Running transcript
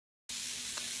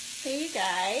Hey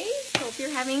guys, hope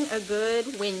you're having a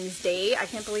good Wednesday. I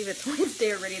can't believe it's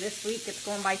Wednesday already this week. It's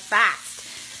going by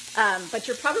fast. But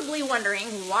you're probably wondering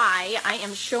why I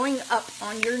am showing up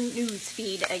on your news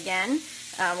feed again,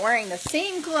 wearing the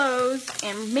same clothes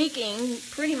and making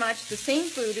pretty much the same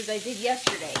food as I did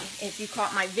yesterday, if you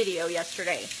caught my video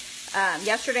yesterday.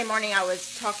 Yesterday morning I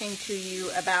was talking to you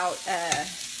about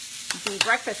the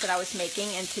breakfast that I was making,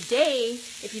 and today,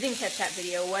 if you didn't catch that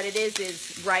video, what it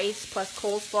is rice plus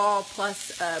coleslaw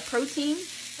plus protein.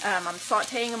 I'm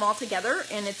sauteing them all together,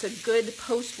 and it's a good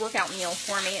post-workout meal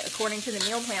for me according to the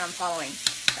meal plan I'm following.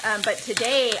 But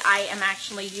today I am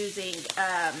actually using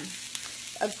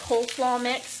a coleslaw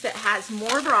mix that has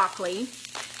more broccoli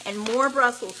and more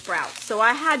Brussels sprouts. So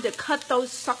I had to cut those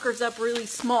suckers up really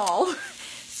small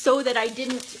so that I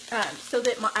didn't,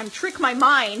 I'm trick my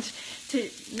mind to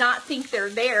not think they're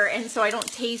there, and so I don't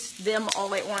taste them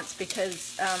all at once,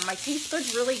 because my taste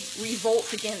buds really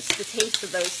revolt against the taste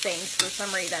of those things for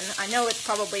some reason. I know it's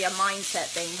probably a mindset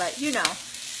thing, but you know,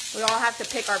 we all have to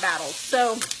pick our battles.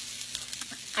 So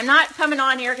I'm not coming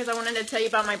on here because I wanted to tell you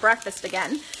about my breakfast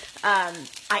again.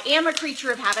 I am a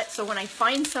creature of habit, so when I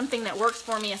find something that works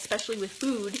for me, especially with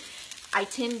food, I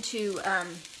tend to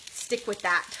stick with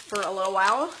that for a little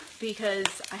while, because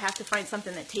I have to find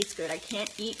something that tastes good. I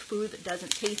can't eat food that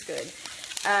doesn't taste good.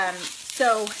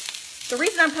 So the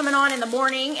reason I'm coming on in the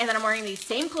morning and then I'm wearing these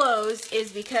same clothes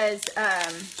is because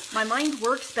my mind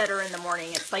works better in the morning.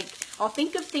 It's like I'll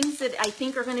think of things that I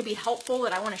think are going to be helpful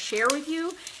that I want to share with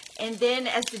you, and then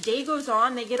as the day goes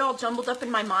on, they get all jumbled up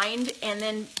in my mind, and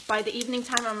then by the evening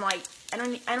time I'm like, I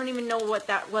don't even know what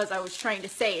that was I was trying to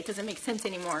say. It doesn't make sense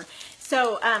anymore.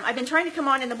 So I've been trying to come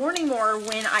on in the morning more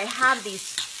when I have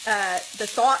these, the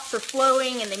thoughts are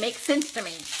flowing and they make sense to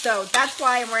me. So that's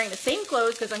why I'm wearing the same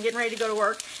clothes, because I'm getting ready to go to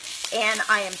work. And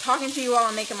I am talking to you while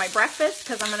I'm making my breakfast,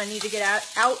 because I'm going to need to get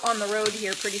out on the road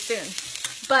here pretty soon.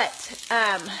 But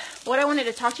what I wanted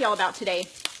to talk to y'all about today,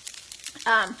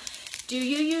 do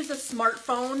you use a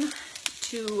smartphone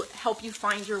to help you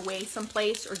find your way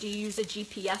someplace, or do you use a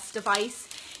GPS device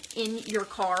in your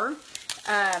car?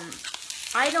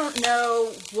 I don't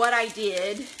know what I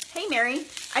did. Hey, Mary.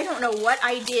 I don't know what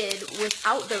I did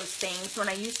without those things when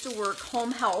I used to work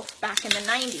home health back in the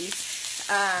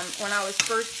 90s, when I was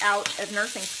first out of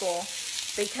nursing school,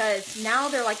 because now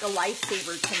they're like a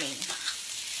lifesaver to me.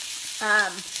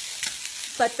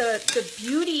 But the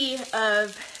beauty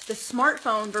of the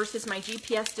smartphone versus my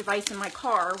GPS device in my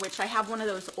car, which I have one of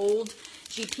those old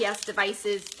GPS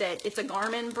devices that it's a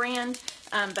Garmin brand,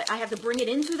 but I have to bring it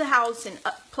into the house and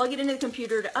plug it into the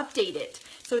computer to update it.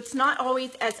 So it's not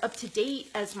always as up to date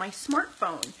as my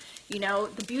smartphone. You know,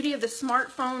 the beauty of the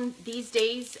smartphone these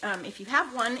days, if you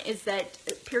have one, is that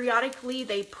periodically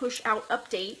they push out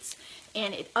updates,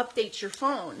 and it updates your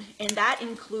phone, and that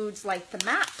includes like the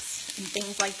maps and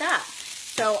things like that.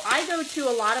 So I go to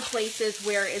a lot of places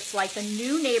where it's like a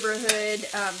new neighborhood,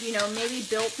 you know, maybe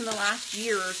built in the last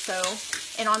year or so.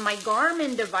 And on my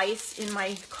Garmin device in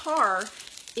my car,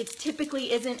 it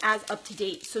typically isn't as up to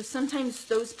date. So sometimes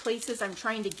those places I'm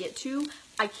trying to get to,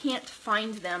 I can't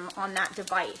find them on that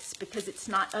device because it's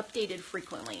not updated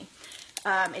frequently.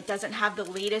 It doesn't have the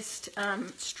latest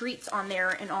streets on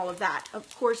there and all of that.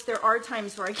 Of course, there are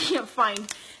times where I can't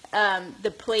find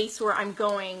the place where I'm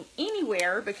going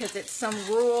anywhere because it's some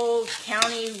rural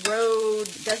county road,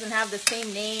 doesn't have the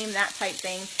same name, that type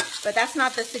thing. But that's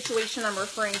not the situation I'm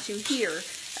referring to here.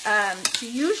 So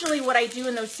usually what I do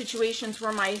in those situations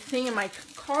where my thing in my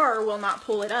car will not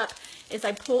pull it up is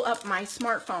I pull up my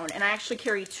smartphone, and I actually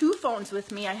carry two phones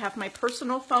with me. I have my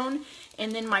personal phone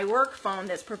and then my work phone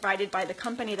that's provided by the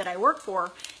company that I work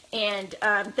for, and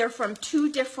they're two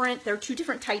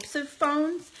different types of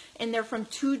phones, and they're from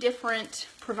two different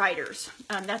providers.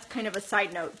 That's kind of a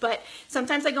side note, but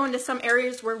sometimes I go into some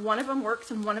areas where one of them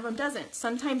works and one of them doesn't.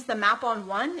 Sometimes the map on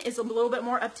one is a little bit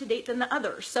more up to date than the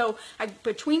other. So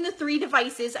between the three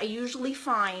devices, I usually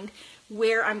find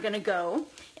where I'm going to go,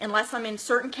 unless I'm in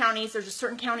certain counties. There's a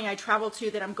certain county I travel to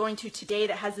that I'm going to today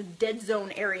that has a dead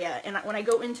zone area, and when I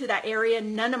go into that area,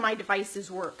 none of my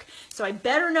devices work. So I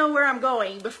better know where I'm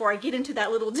going before I get into that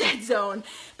little dead zone,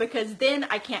 because then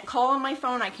I can't call on my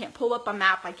phone, I can't pull up a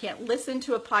map, I can't listen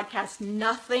to a podcast.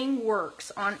 Nothing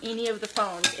works on any of the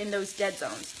phones in those dead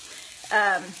zones.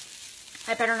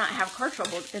 I better not have car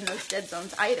trouble in those dead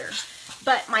zones either.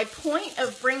 But my point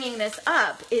of bringing this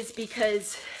up is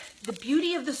because the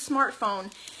beauty of the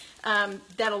smartphone,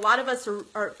 that a lot of us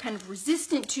are kind of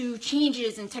resistant to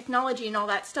changes and technology and all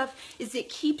that stuff, is it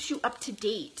keeps you up to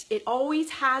date. It always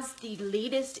has the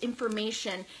latest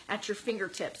information at your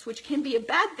fingertips, which can be a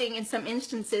bad thing in some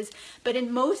instances, but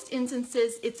in most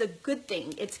instances, it's a good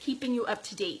thing. It's keeping you up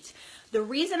to date. The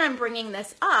reason I'm bringing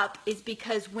this up is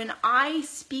because when I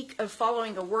speak of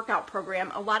following a workout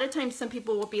program, a lot of times some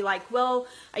people will be like, well,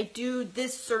 I do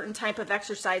this certain type of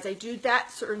exercise, I do that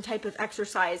certain type of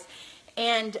exercise,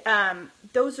 and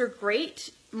those are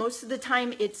great. Most of the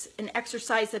time it's an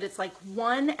exercise that it's like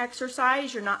one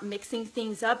exercise, you're not mixing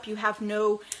things up, you have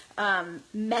no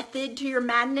method to your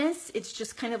madness. It's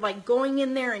just kind of like going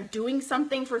in there and doing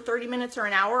something for 30 minutes or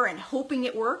an hour and hoping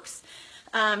it works.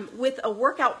 With a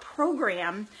workout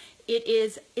program,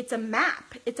 it's a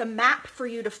map. It's a map for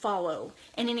you to follow,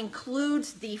 and it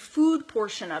includes the food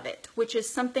portion of it, which is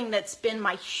something that's been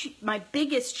my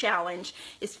biggest challenge,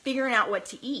 is figuring out what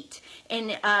to eat.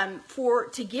 And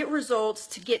to get results,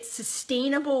 to get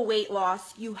sustainable weight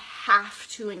loss, you have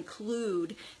to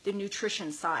include the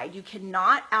nutrition side. You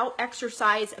cannot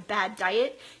out-exercise a bad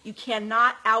diet. You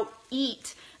cannot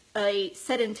out-eat a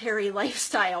sedentary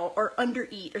lifestyle, or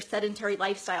undereat or sedentary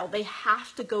lifestyle. They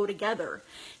have to go together.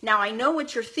 Now, I know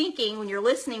what you're thinking when you're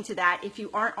listening to that, if you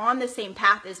aren't on the same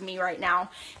path as me right now,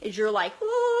 is you're like,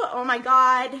 oh my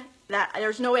God,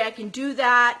 there's no way I can do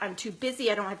that. I'm too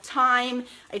busy. I don't have time.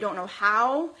 I don't know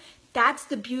how. That's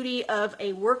the beauty of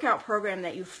a workout program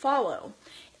that you follow.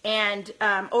 And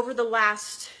over the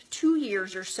last 2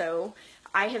 years or so,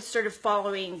 I have started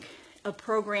following a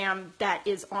program that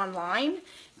is online,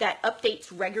 that updates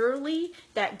regularly,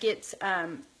 that gets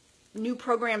new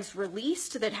programs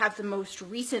released that have the most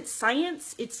recent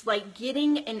science. It's like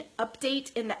getting an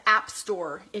update in the App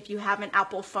Store. If you have an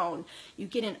Apple phone, you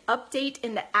get an update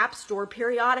in the App Store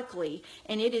periodically,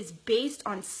 and it is based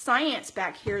on science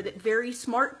back here that very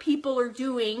smart people are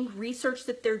doing, research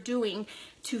that they're doing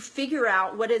to figure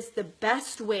out what is the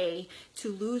best way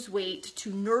to lose weight,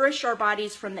 to nourish our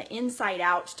bodies from the inside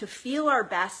out, to feel our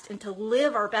best, and to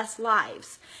live our best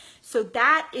lives. So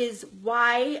that is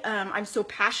why I'm so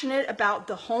passionate about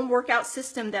the home workout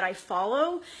system that I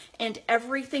follow and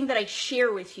everything that I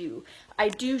share with you. I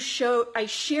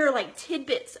share like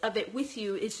tidbits of it with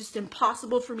you. It's just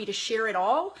impossible for me to share it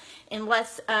all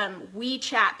unless we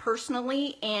chat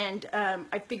personally, and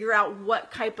I figure out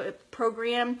what type of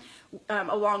program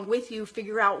along with you,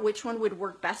 figure out which one would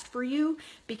work best for you,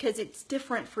 because it's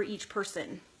different for each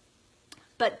person.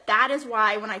 But that is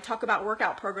why when I talk about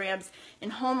workout programs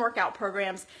and home workout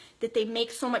programs, that they make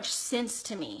so much sense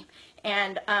to me.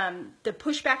 And the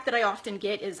pushback that I often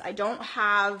get is I don't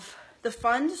have the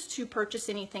funds to purchase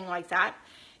anything like that.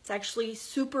 It's actually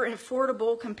super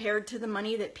affordable compared to the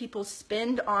money that people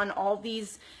spend on all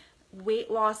these weight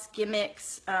loss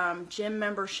gimmicks, gym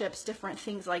memberships, different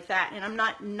things like that. And I'm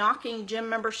not knocking gym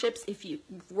memberships. If it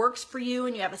works for you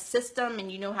and you have a system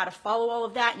and you know how to follow all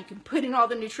of that and you can put in all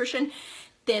the nutrition,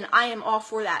 then I am all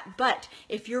for that. But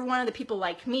if you're one of the people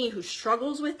like me who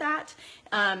struggles with that,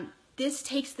 this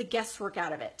takes the guesswork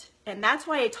out of it. And that's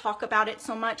why I talk about it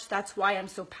so much. That's why I'm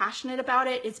so passionate about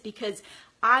it. It's because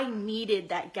I needed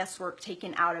that guesswork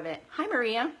taken out of it. Hi,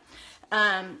 Maria.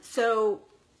 So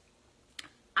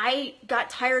I got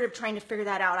tired of trying to figure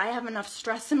that out. I have enough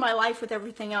stress in my life with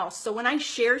everything else. So when I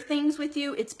share things with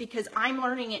you, it's because I'm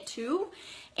learning it too.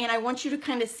 And I want you to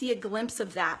kind of see a glimpse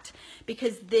of that,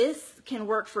 because this can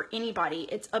work for anybody.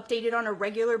 It's updated on a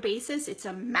regular basis. It's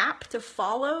a map to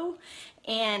follow,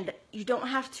 and you don't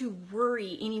have to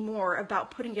worry anymore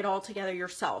about putting it all together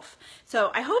yourself. So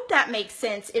I hope that makes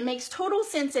sense. It makes total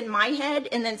sense in my head,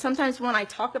 and then sometimes when I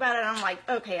talk about it, I'm like,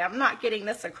 okay, I'm not getting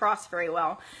this across very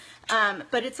well.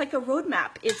 But it's like a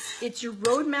roadmap. It's your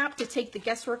roadmap to take the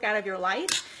guesswork out of your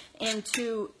life and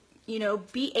to, you know,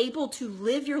 be able to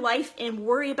live your life and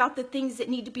worry about the things that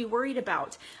need to be worried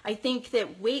about. I think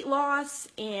that weight loss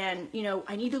and, you know,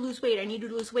 I need to lose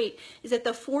weight is at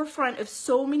the forefront of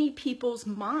so many people's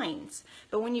minds.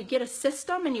 But when you get a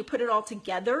system and you put it all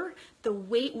together, the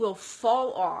weight will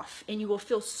fall off and you will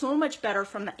feel so much better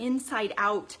from the inside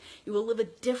out. You will live a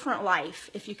different life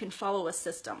if you can follow a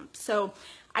system. So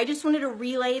I just wanted to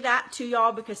relay that to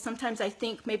y'all, because sometimes I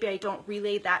think maybe I don't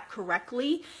relay that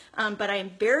correctly, but I am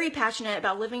very passionate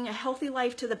about living a healthy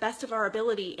life to the best of our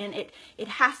ability, and it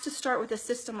has to start with a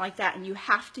system like that, and you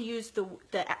have to use the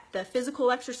physical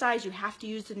exercise, you have to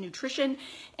use the nutrition,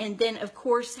 and then of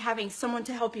course having someone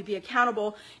to help you be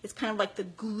accountable is kind of like the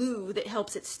glue that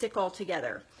helps it stick all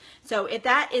together. So if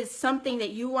that is something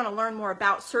that you want to learn more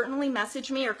about, certainly message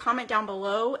me or comment down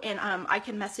below, and I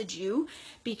can message you,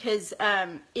 because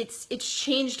it's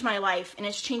changed my life, and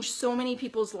it's changed so many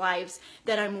people's lives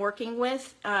that I'm working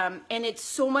with. And it's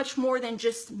so much more than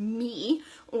just me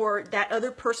or that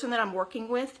other person that I'm working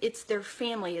with. It's their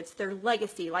family, it's their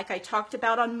legacy. Like I talked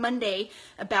about on Monday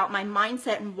about my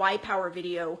mindset and why power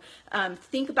video.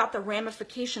 Think about the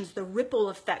ramifications, the ripple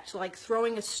effect, like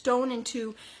throwing a stone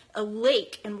into a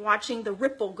lake and watching the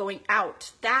ripple going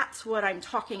out. That's what I'm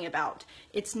talking about.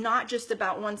 It's not just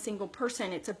about one single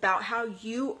person. It's about how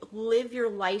you live your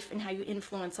life and how you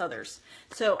influence others.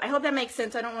 So I hope that makes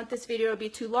sense. I don't want this video to be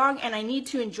too long, and I need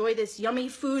to enjoy this yummy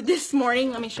food this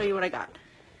morning. Let me show you what I got.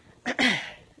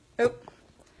 Oh,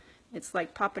 it's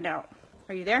like popping out.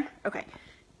 Are you there? Okay.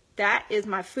 That is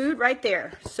my food right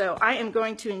there. So I am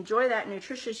going to enjoy that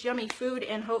nutritious, yummy food,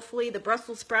 and hopefully the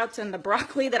Brussels sprouts and the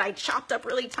broccoli that I chopped up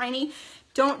really tiny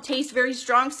don't taste very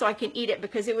strong, so I can eat it,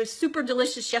 because it was super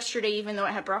delicious yesterday, even though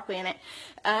it had broccoli in it.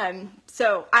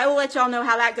 So I will let y'all know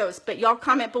how that goes. But y'all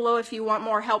comment below if you want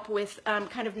more help with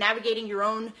kind of navigating your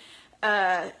own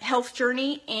health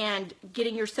journey and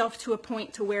getting yourself to a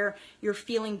point to where you're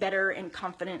feeling better and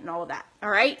confident and all of that. All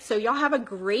right, so y'all have a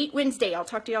great Wednesday. I'll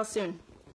talk to y'all soon.